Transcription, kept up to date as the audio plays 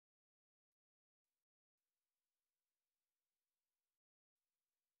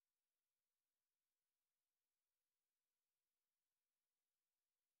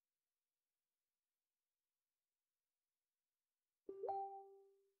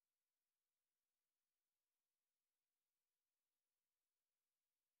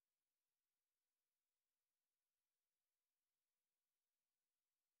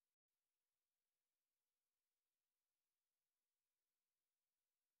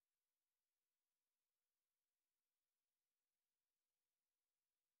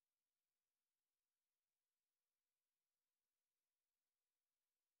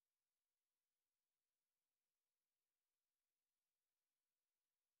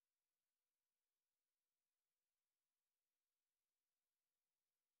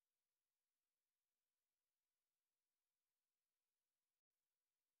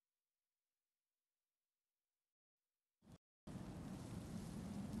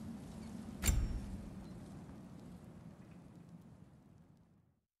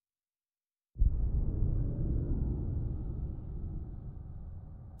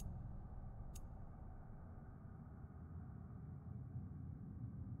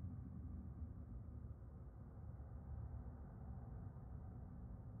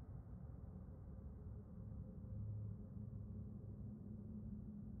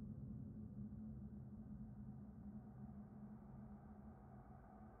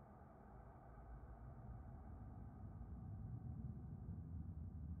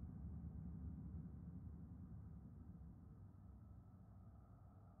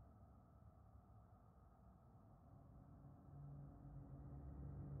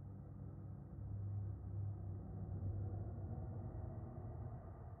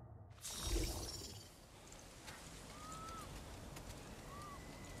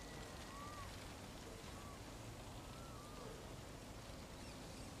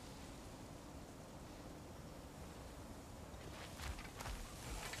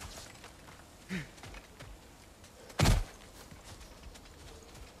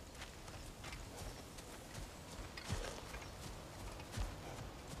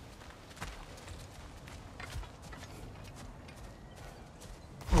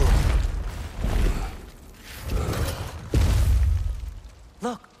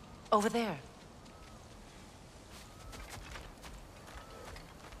Over there.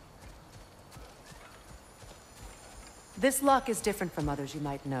 This lock is different from others you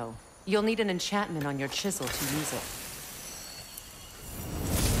might know. You'll need an enchantment on your chisel to use it.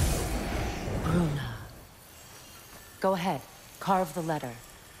 Bruna. Go ahead. Carve the letter.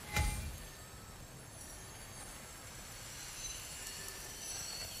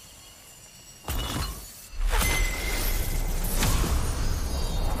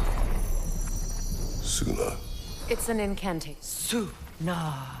 Suna. It's an incantation.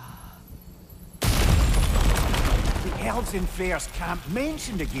 Suna. The elves in Freyr's camp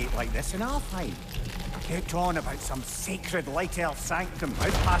mentioned a gate like this in Alfheim. Kept on about some sacred light elf sanctum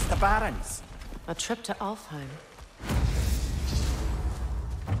out past the barrens. A trip to Alfheim.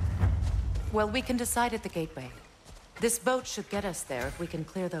 Well, we can decide at the gateway. This boat should get us there if we can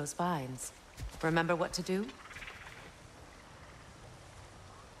clear those vines. Remember what to do?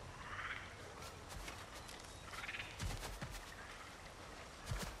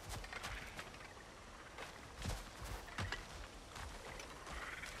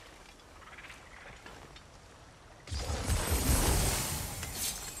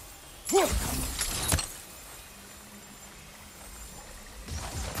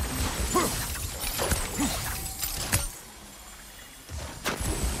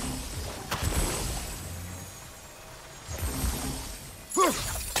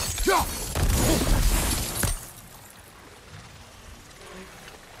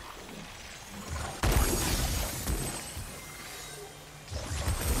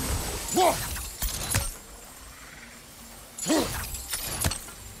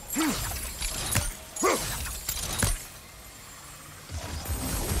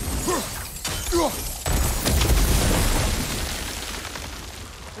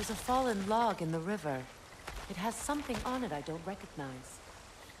 There's a fallen log in the river. It has something on it I don't recognize.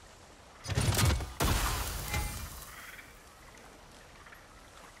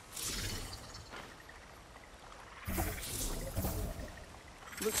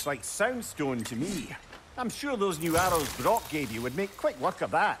 Looks like soundstone to me. I'm sure those new arrows Brock gave you would make quick work of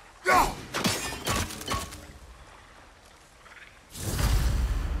that.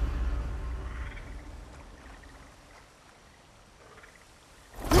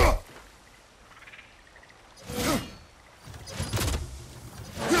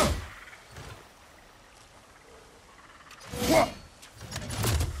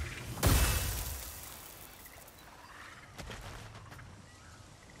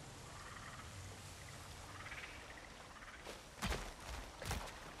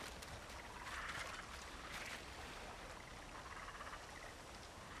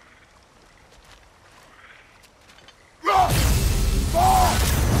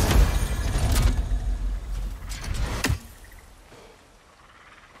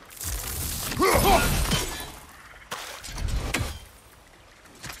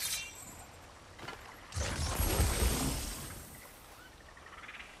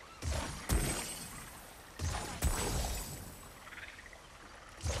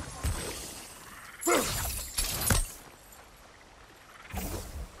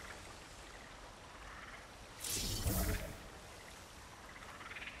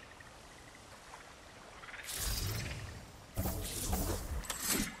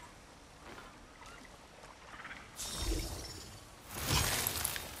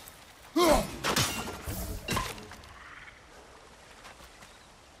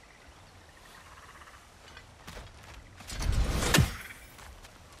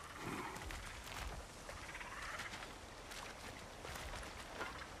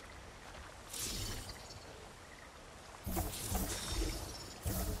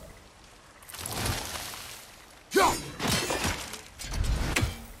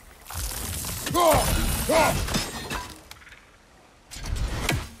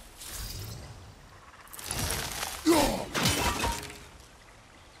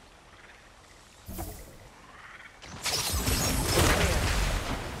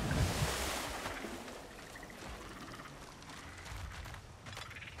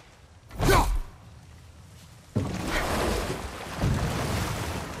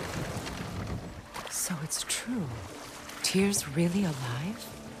 So it's true. Tyr's really alive?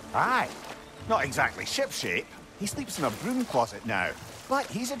 Aye. Not exactly shipshape. He sleeps in a broom closet now. But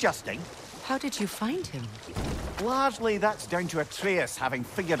he's adjusting. How did you find him? Largely, that's down to Atreus having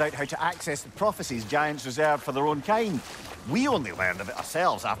figured out how to access the prophecies giants reserved for their own kind. We only learned of it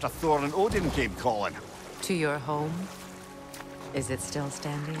ourselves after Thor and Odin came calling. To your home? Is it still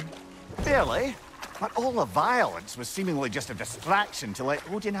standing? Barely. But all the violence was seemingly just a distraction to let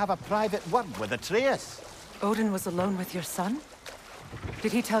Odin have a private word with Atreus. Odin was alone with your son?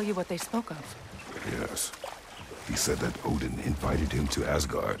 Did he tell you what they spoke of? Yes. He said that Odin invited him to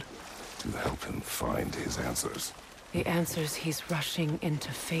Asgard to help him find his answers. The answers he's rushing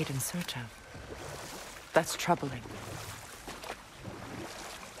into fate in search of. That's troubling.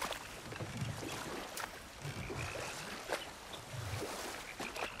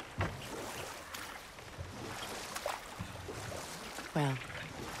 Well,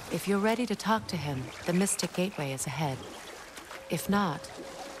 if you're ready to talk to him, the Mystic Gateway is ahead. If not,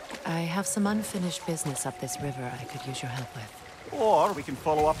 I have some unfinished business up this river I could use your help with. Or we can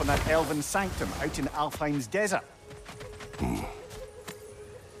follow up on that elven sanctum out in Alfheim's desert.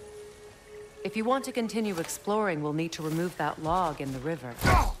 If you want to continue exploring, we'll need to remove that log in the river.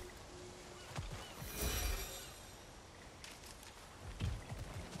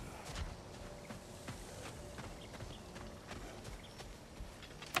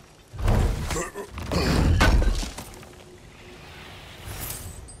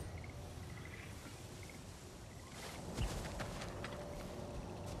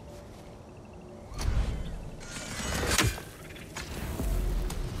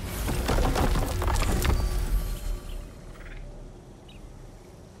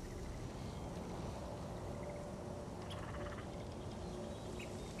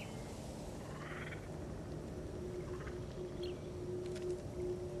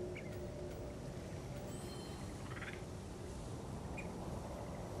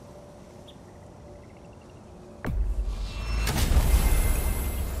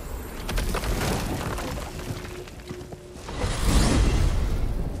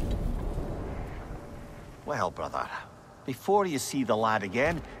 Well, brother, before you see the lad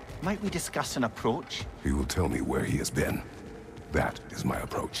again, might we discuss an approach? He will tell me where he has been. That is my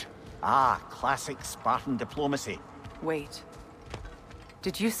approach. Ah, classic Spartan diplomacy. Wait.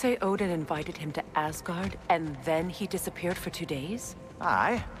 Did you say Odin invited him to Asgard, and then he disappeared for 2 days?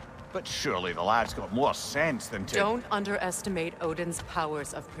 Aye, but surely the lad's got more sense than to... Don't underestimate Odin's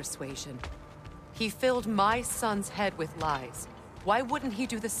powers of persuasion. He filled my son's head with lies. Why wouldn't he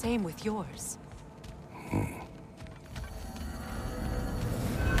do the same with yours?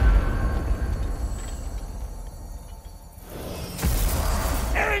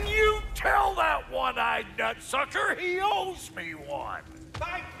 And you tell that one-eyed nutsucker he owes me one.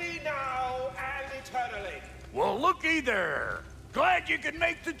 Thank me now and eternally. Well, looky there. Glad you could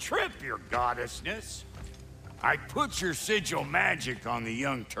make the trip, your goddessness. I put your sigil magic on the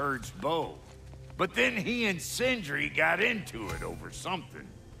young turd's bow, but then he and Sindri got into it over something.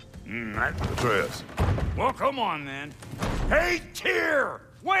 Atreus. Well, come on then. Hey, Tyr!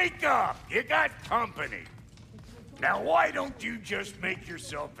 Wake up! You got company. Now, why don't you just make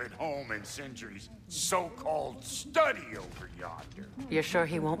yourself at home in Sindri's so-called study over yonder? You're sure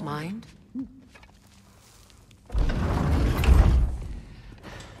he won't mind?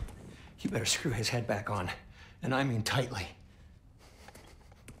 You better screw his head back on, and I mean tightly.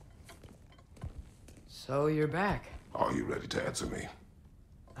 So you're back. Are you ready to answer me?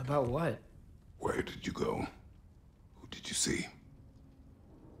 About what? Where did you go? Who did you see?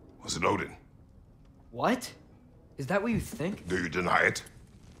 Was it Odin? What? Is that what you think? Do you deny it?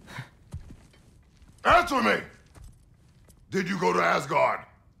 Answer me! Did you go to Asgard?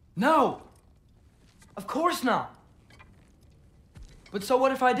 No! Of course not! But so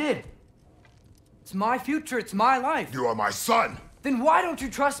what if I did? It's my future, it's my life. You are my son! Then why don't you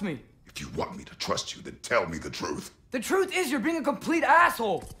trust me? If you want me to trust you, then tell me the truth. The truth is you're being a complete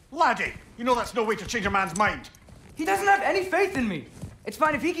asshole! Laddie, you know that's no way to change a man's mind. He doesn't have any faith in me. It's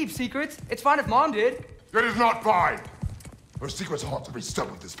fine if he keeps secrets. It's fine if Mom did. It is not fine! Her secrets ought to be stuck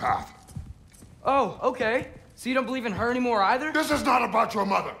with this path. Oh, okay. So you don't believe in her anymore either? This is not about your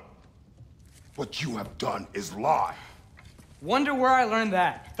mother. What you have done is lie. Wonder where I learned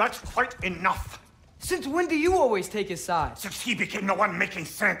that. That's quite enough. Since when do you always take his side? Since he became the one making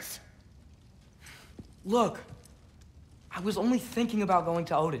sense. Look, I was only thinking about going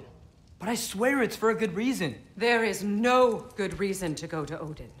to Odin. But I swear it's for a good reason. There is no good reason to go to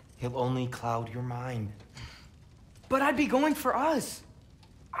Odin. He'll only cloud your mind. But I'd be going for us.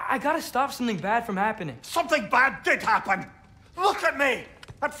 I gotta stop something bad from happening. Something bad did happen. Look at me,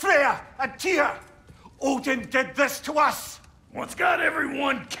 at Freya, at Tyr. Odin did this to us. What's got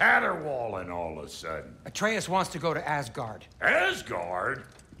everyone caterwauling all of a sudden? Atreus wants to go to Asgard. Asgard?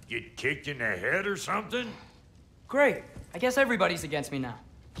 Get kicked in the head or something? Great. I guess everybody's against me now.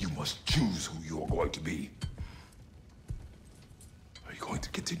 You must choose who you are going to be. Are you going to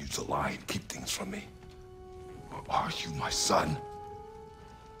continue to lie and keep things from me? Or are you my son?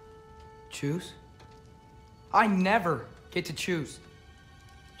 Choose? I never get to choose.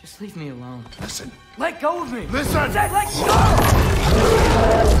 Just leave me alone. Listen. Let go of me! Listen! I said let go!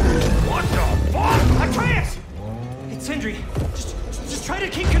 What the fuck? Atreus! It's Sindri. Just try to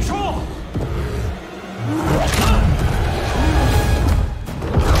keep control.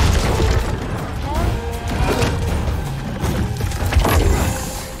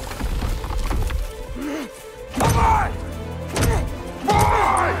 Come on!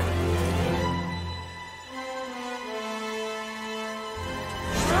 Boy!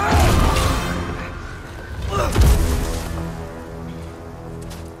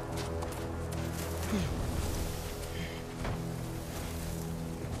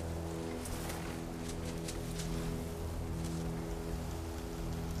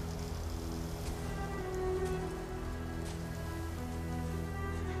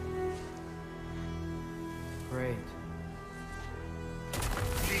 Great.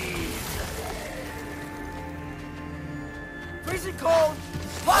 Freezing cold,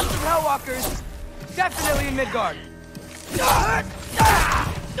 lots of Hellwalkers, definitely in Midgard.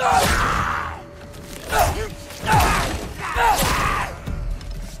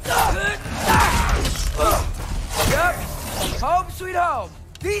 Yep, home sweet home.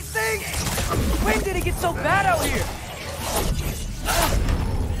 These things? When did it get so bad out here?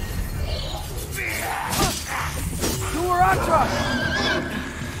 Do a rock truck.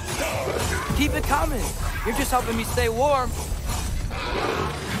 Keep it coming. You're just helping me stay warm.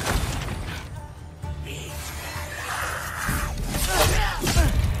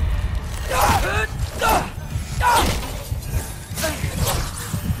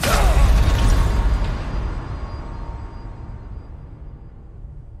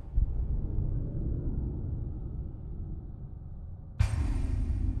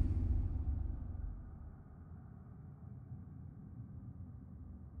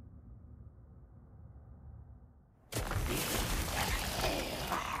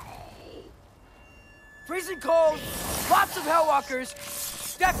 Freezing cold, lots of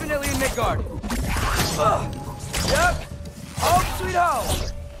Hellwalkers, definitely in Midgard. Yep, home sweet home.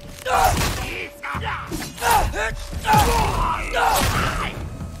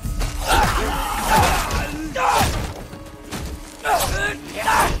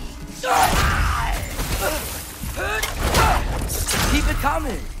 Keep it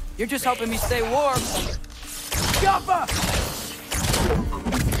coming. You're just helping me stay warm. Jumpa!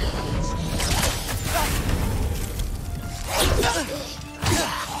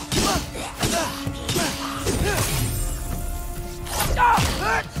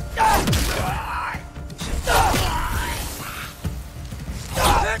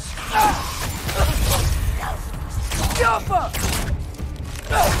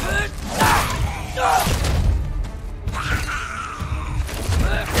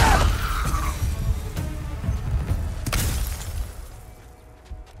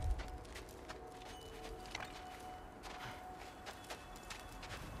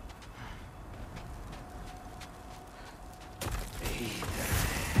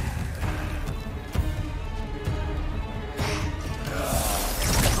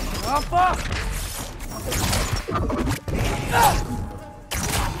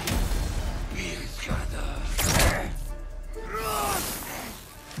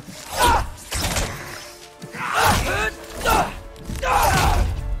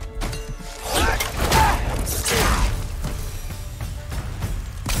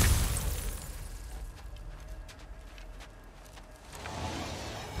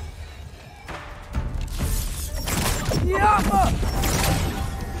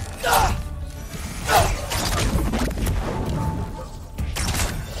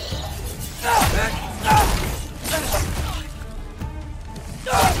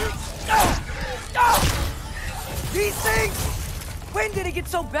 These things? When did it get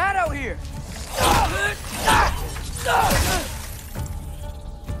so bad out here?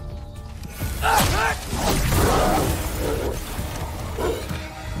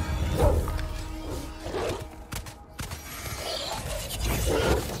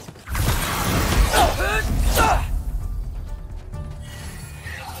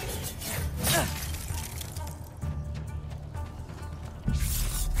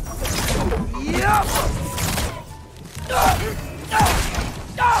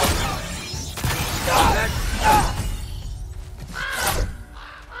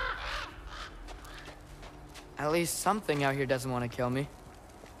 At least something out here doesn't want to kill me.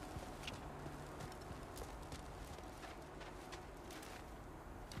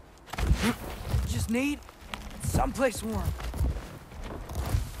 Just need someplace warm.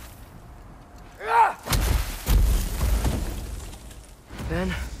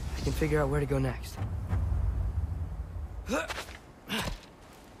 Then I can figure out where to go next.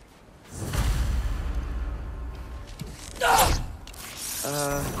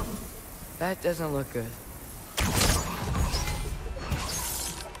 That doesn't look good.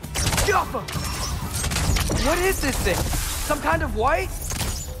 What is this thing? Some kind of white?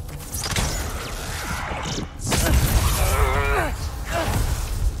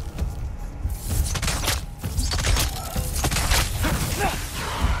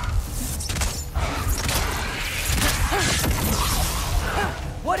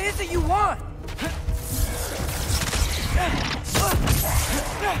 What is it you want?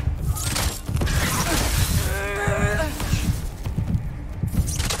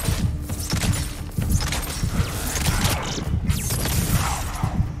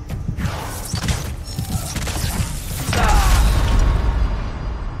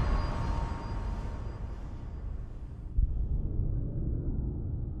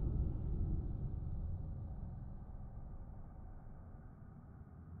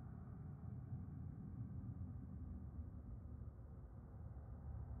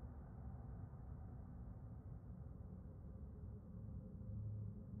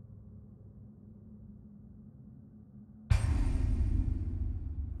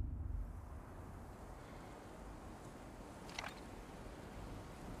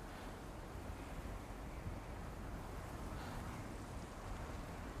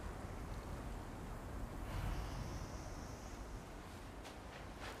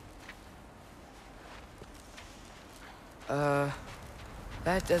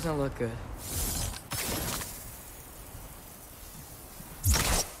 That doesn't look good.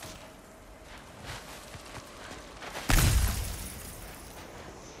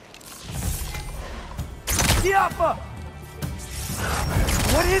 Diapa!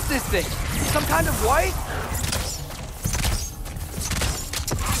 What is this thing? Some kind of white?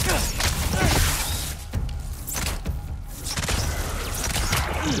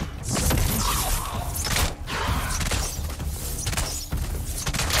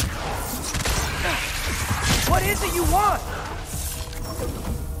 What is it you want?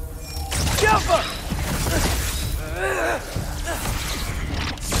 Jumper!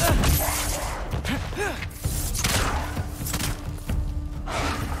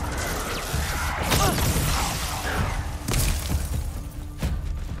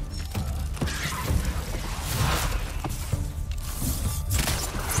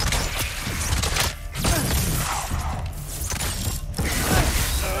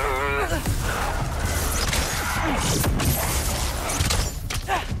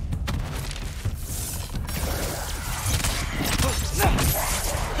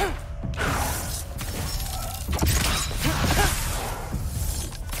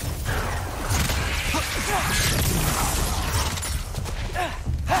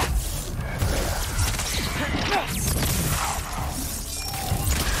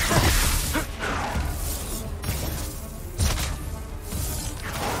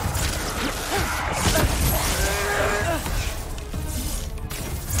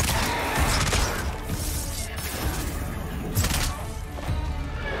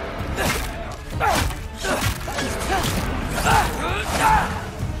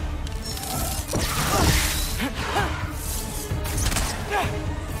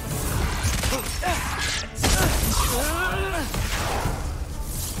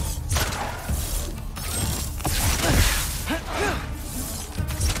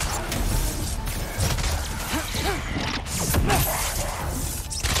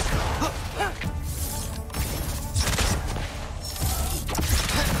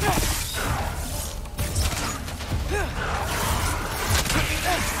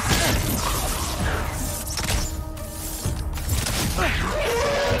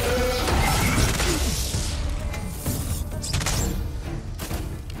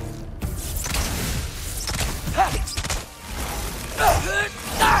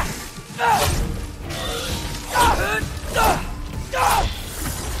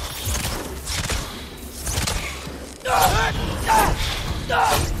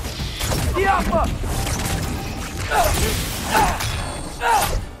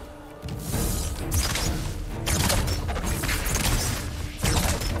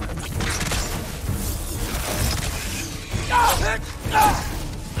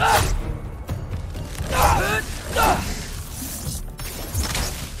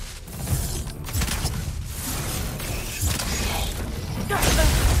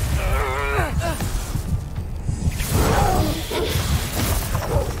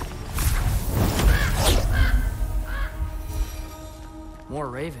 More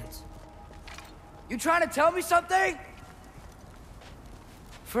ravens. You trying to tell me something?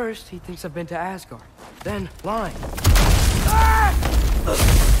 First, he thinks I've been to Asgard. Then, lying.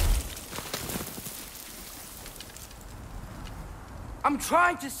 I'm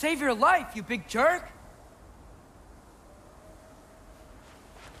trying to save your life, you big jerk!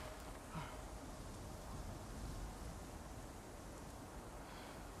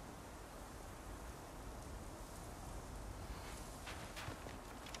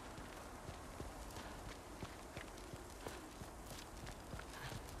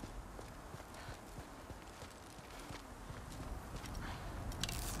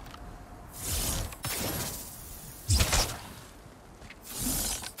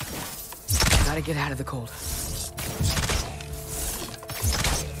 Gotta get out of the cold.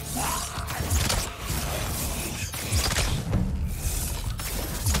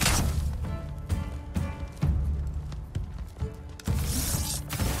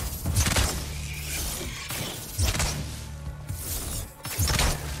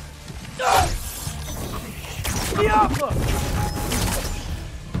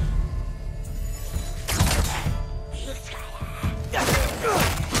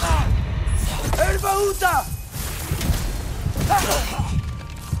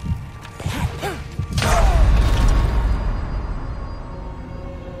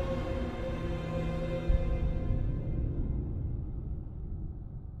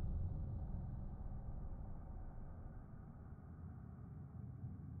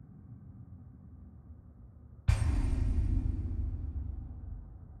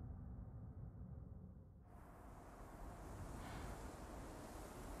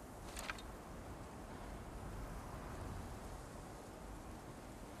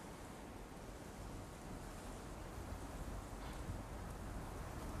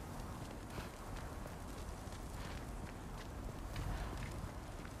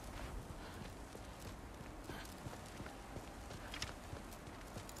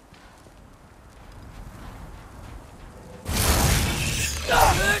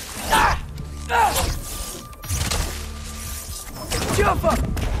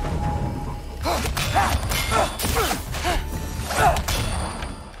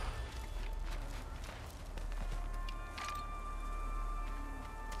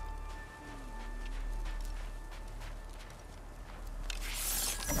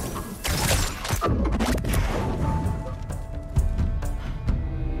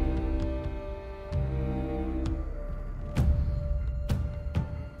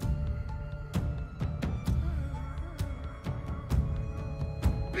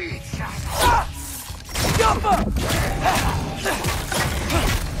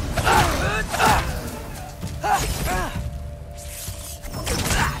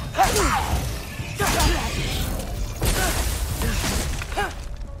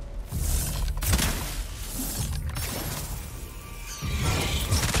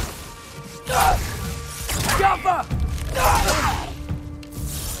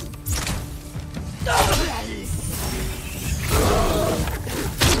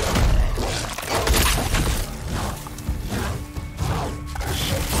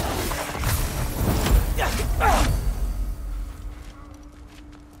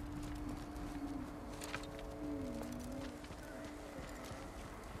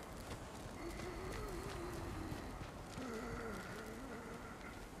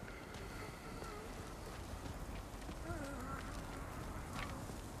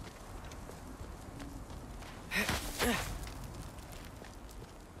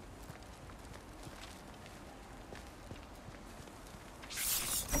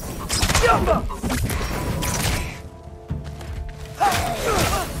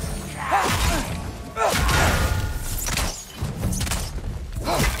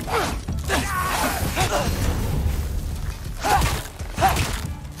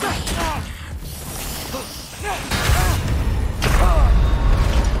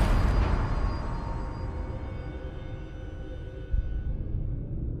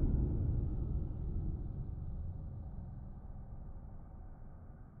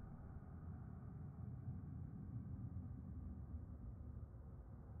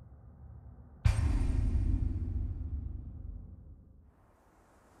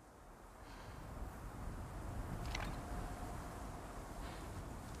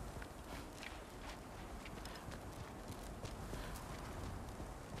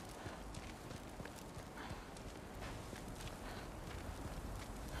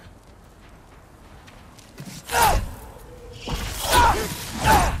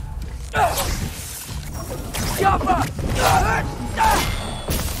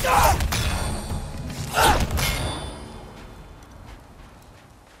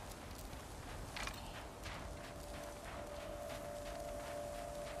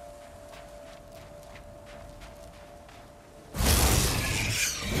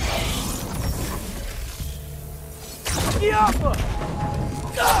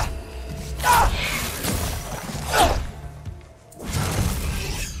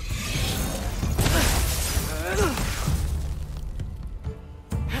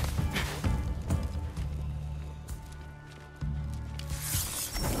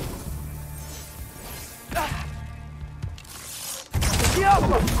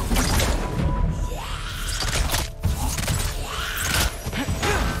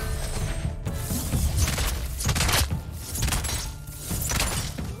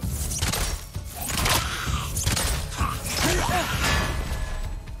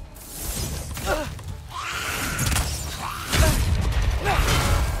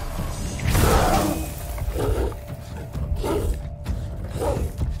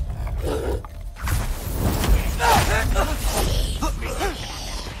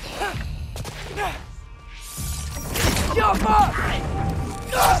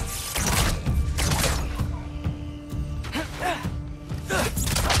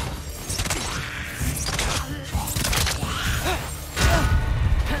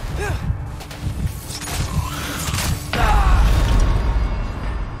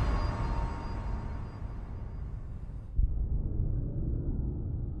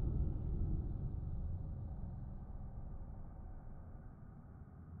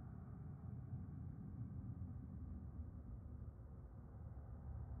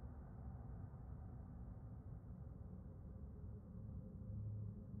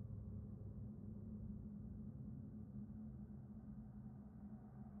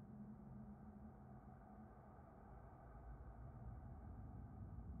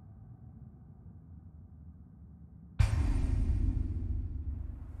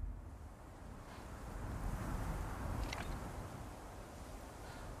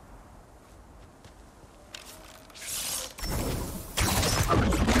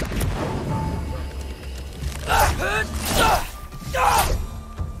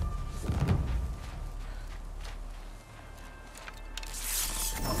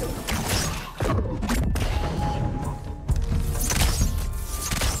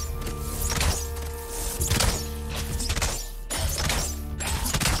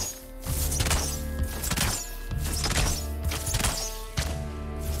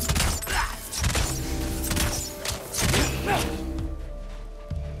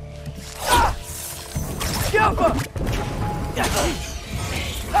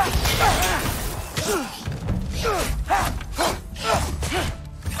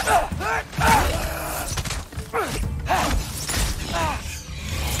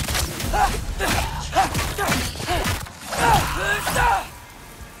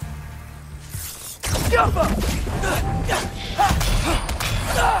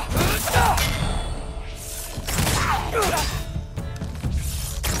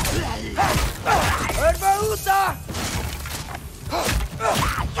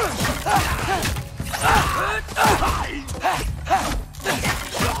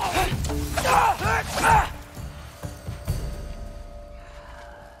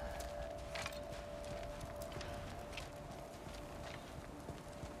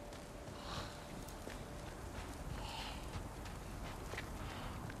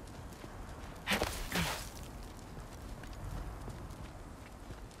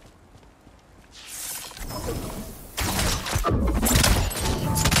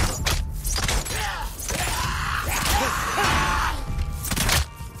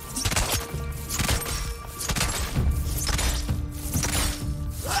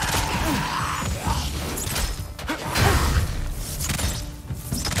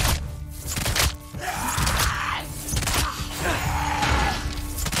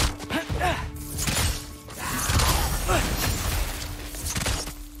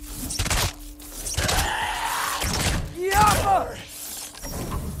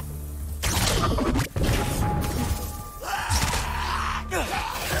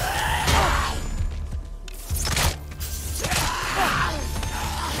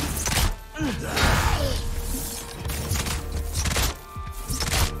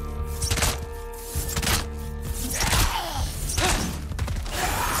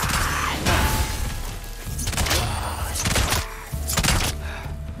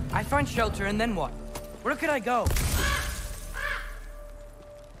 Find shelter, and then what? Where could I go?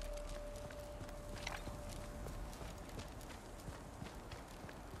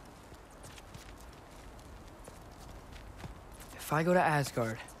 If I go to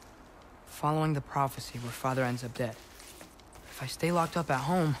Asgard, following the prophecy where Father ends up dead, if I stay locked up at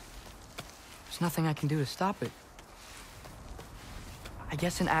home, there's nothing I can do to stop it. I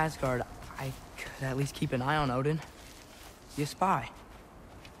guess in Asgard, I could at least keep an eye on Odin. Be a spy.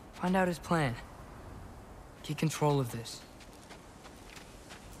 Find out his plan. Get control of this.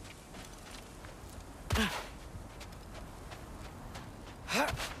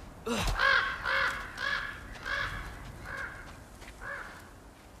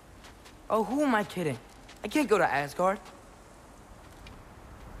 Oh, who am I kidding? I can't go to Asgard.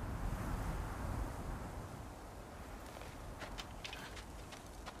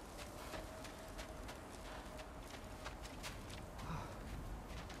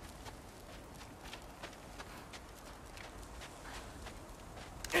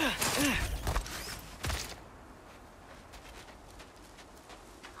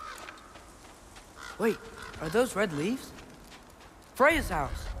 Wait, are those red leaves? Freya's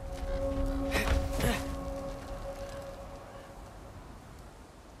house.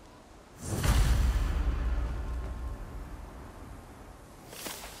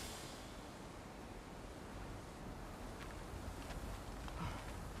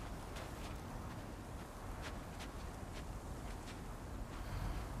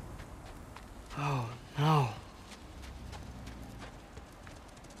 Oh, no.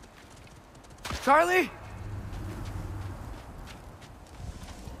 Charlie?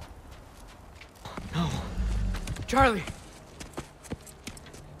 No. Charlie!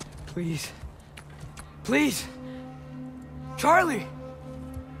 Please. Please! Charlie!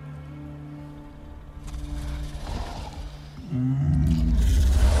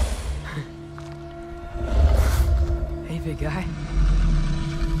 Hey, big guy.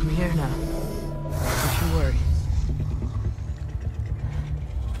 I'm here now. Don't you worry.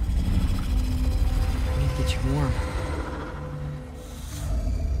 I need to get you warm.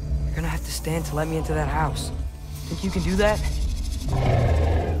 You're gonna have to stand to let me into that house. Think you can do that?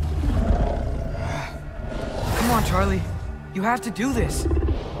 Come on, Charlie. You have to do this.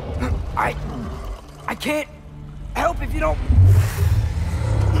 I can't help if you don't...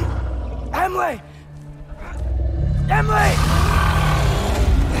 Emily! Emily!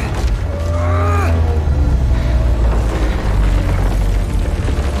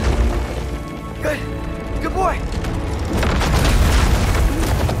 Good boy!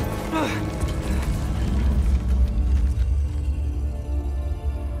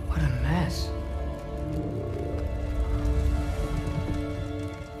 What a mess.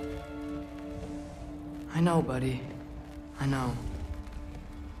 I know, buddy. I know.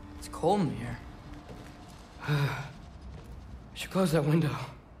 It's cold in here. I should close that window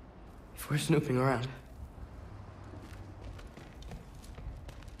before snooping around.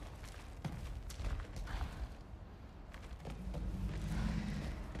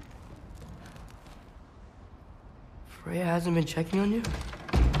 Freya hasn't been checking on you?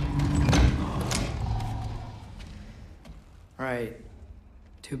 Right.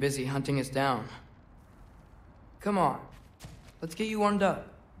 Too busy hunting us down. Come on. Let's get you warmed up.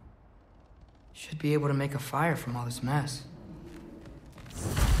 Should be able to make a fire from all this mess.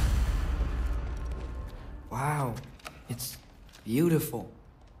 Wow. It's beautiful.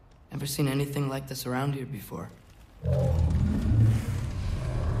 Never seen anything like this around here before.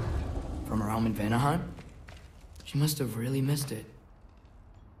 From her home in Vanaheim? She must have really missed it.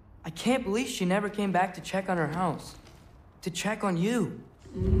 I can't believe she never came back to check on her house. To check on you.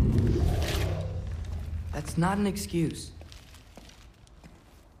 That's not an excuse.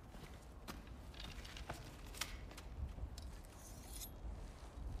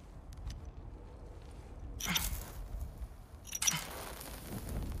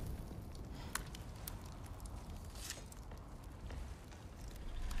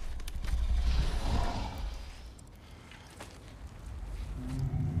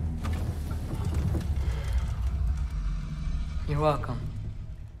 You're welcome.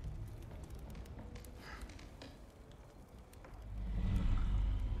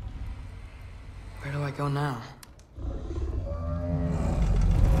 Where do I go now?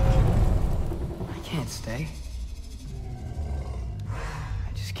 I can't stay.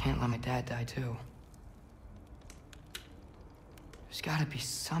 I just can't let my dad die too. There's gotta be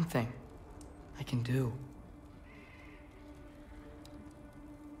something I can do.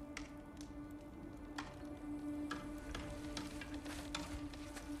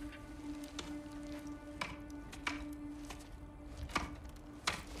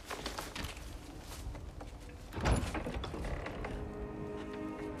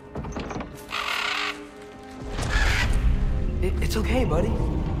 It's okay, buddy.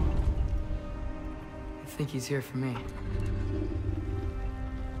 I think he's here for me.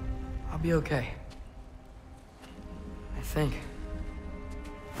 I'll be okay. I think.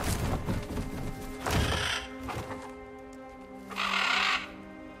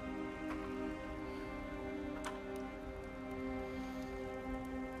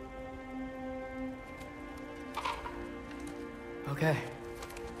 Okay.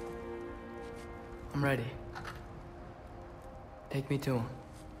 I'm ready. Take me to him.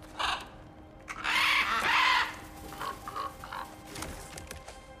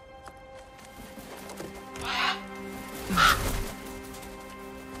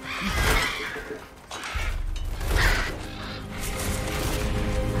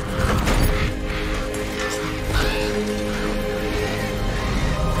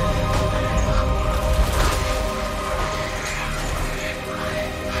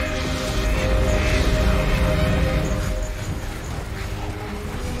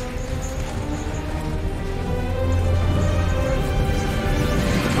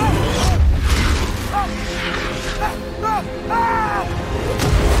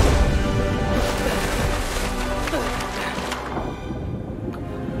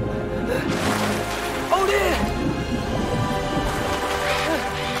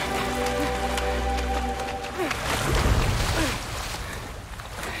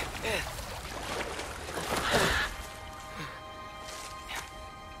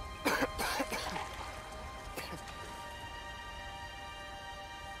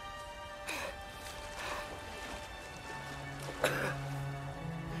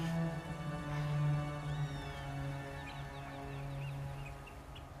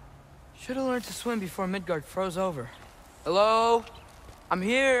 Should have learned to swim before Midgard froze over. Hello? I'm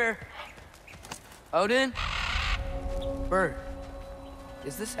here. Odin? Bird.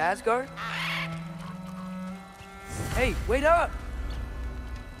 Is this Asgard? Hey, wait up!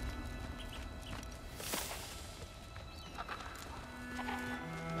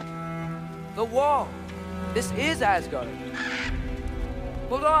 The wall! This is Asgard!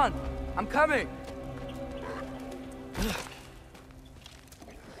 Hold on! I'm coming!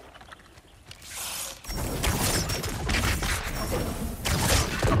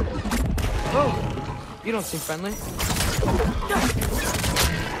 Oh! You don't seem friendly.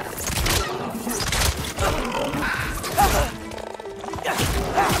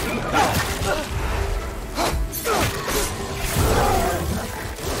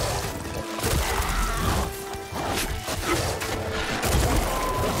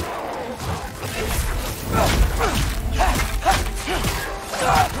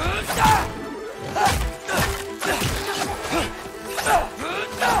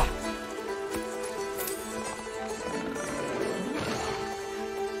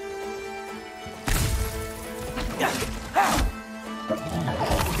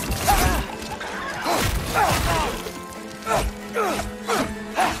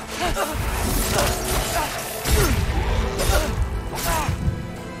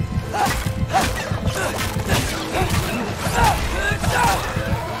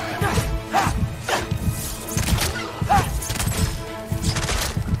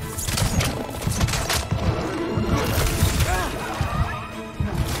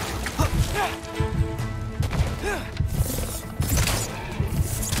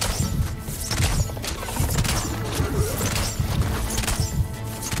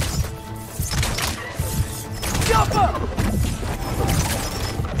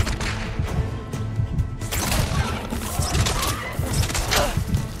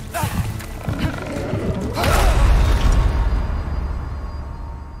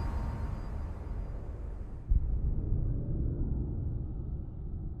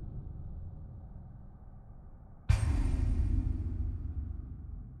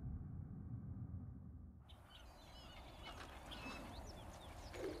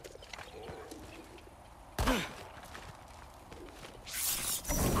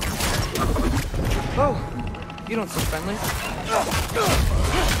 Oh, you don't seem friendly.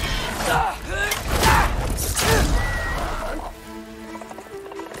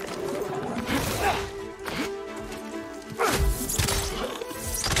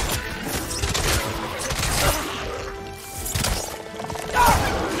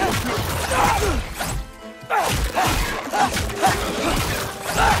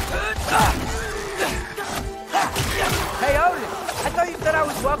 Hey, Odin, I thought you said I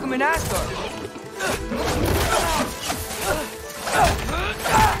was welcome in Asgard.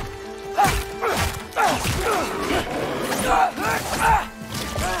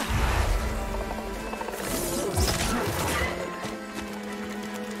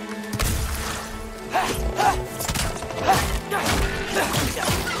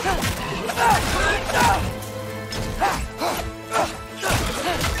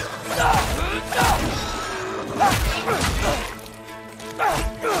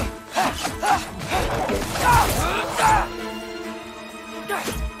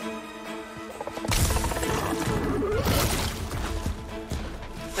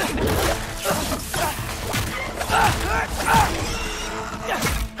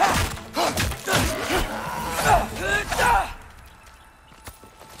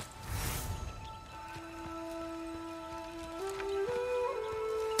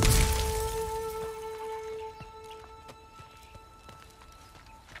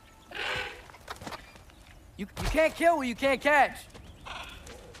 can't kill what you can't catch.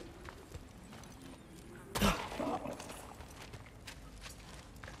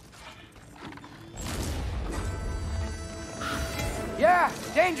 Yeah,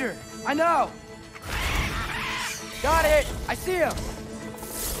 danger! I know! Got it! I see him!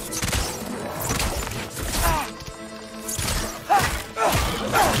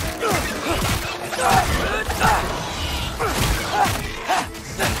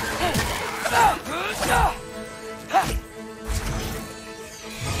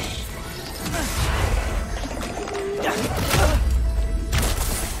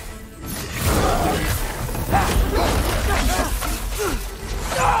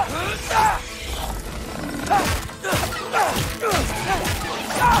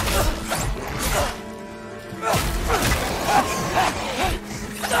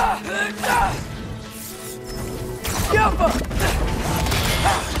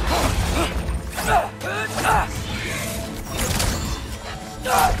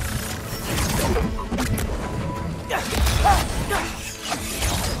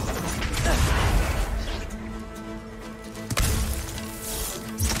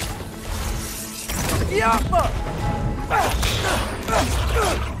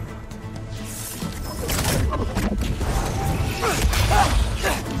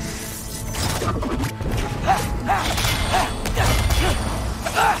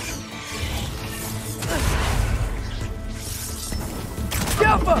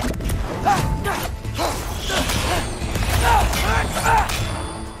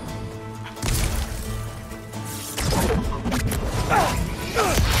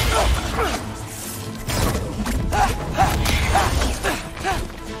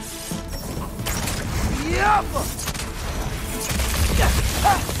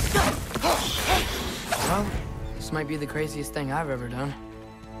 Well, this might be the craziest thing I've ever done.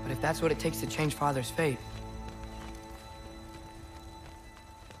 But if that's what it takes to change Father's fate...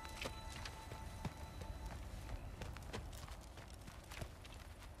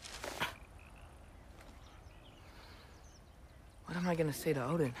 What am I gonna say to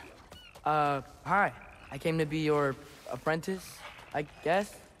Odin? Hi. I came to be your apprentice, I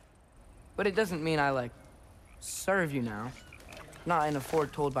guess? But it doesn't mean I, like, serve you now. Not in a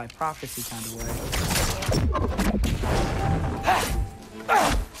foretold by prophecy kind of way.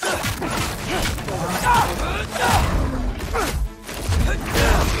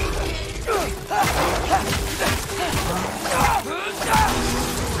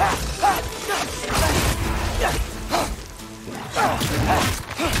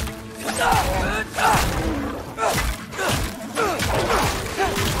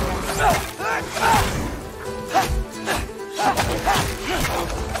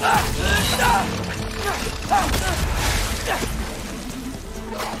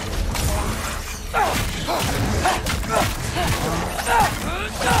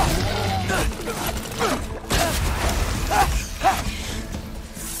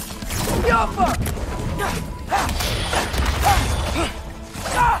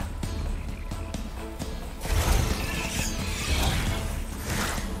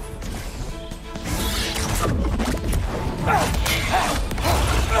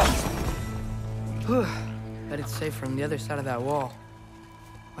 Bet it's safe from the other side of that wall.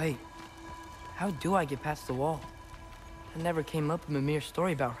 Wait, how do I get past the wall? That never came up in Mimir's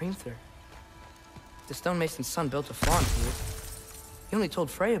story about Hrimthur. The stonemason's son built a farm to it. He only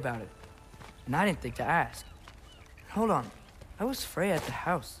told Frey about it, and I didn't think to ask. Hold on, how was Frey at the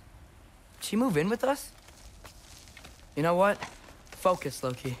house? Did she move in with us? You know what? Focus,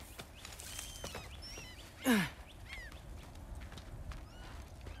 Loki.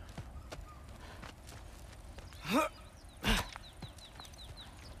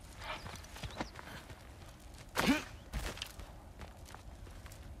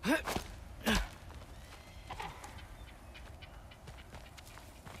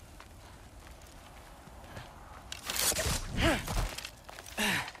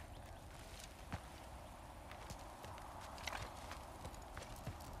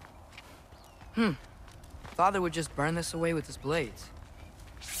 Father would just burn this away with his blades.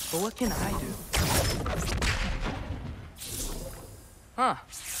 But what can I do? Huh.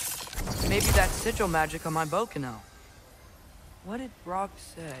 Maybe that's sigil magic on my bow can help. What did Brock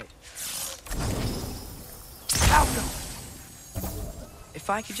say? Alchemy!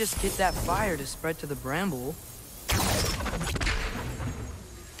 If I could just get that fire to spread to the bramble...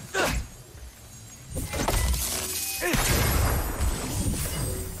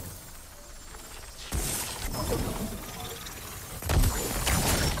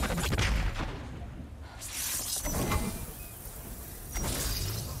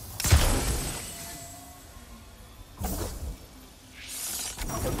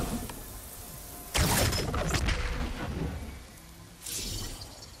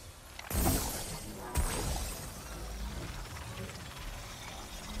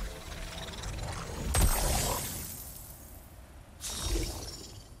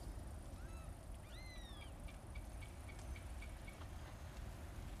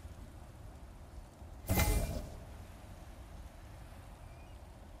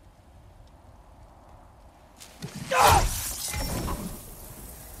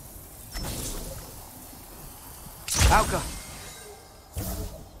 Alka!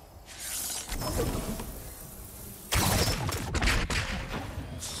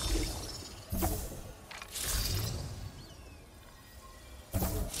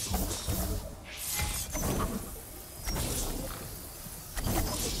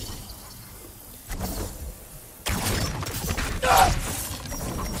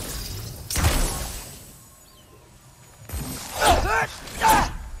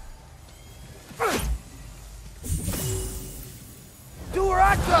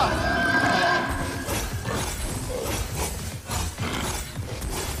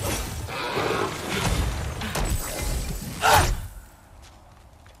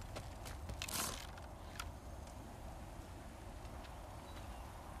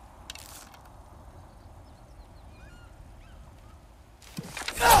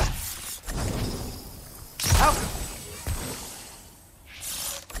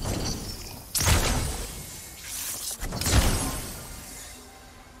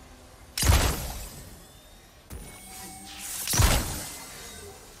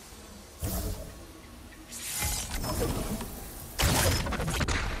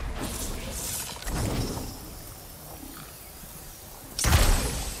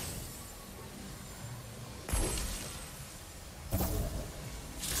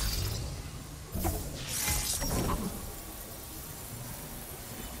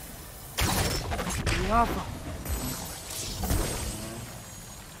 Alpha.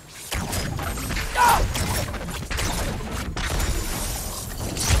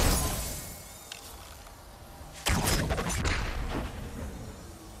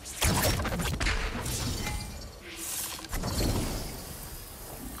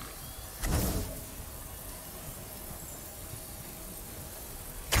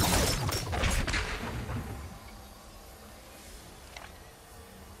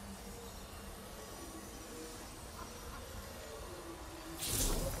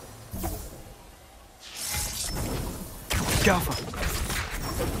 Alpha.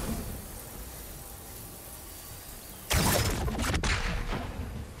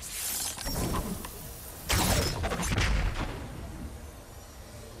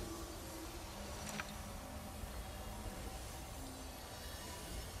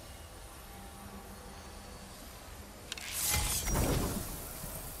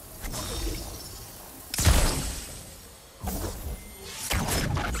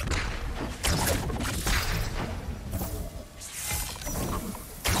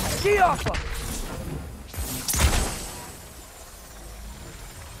 Alpha!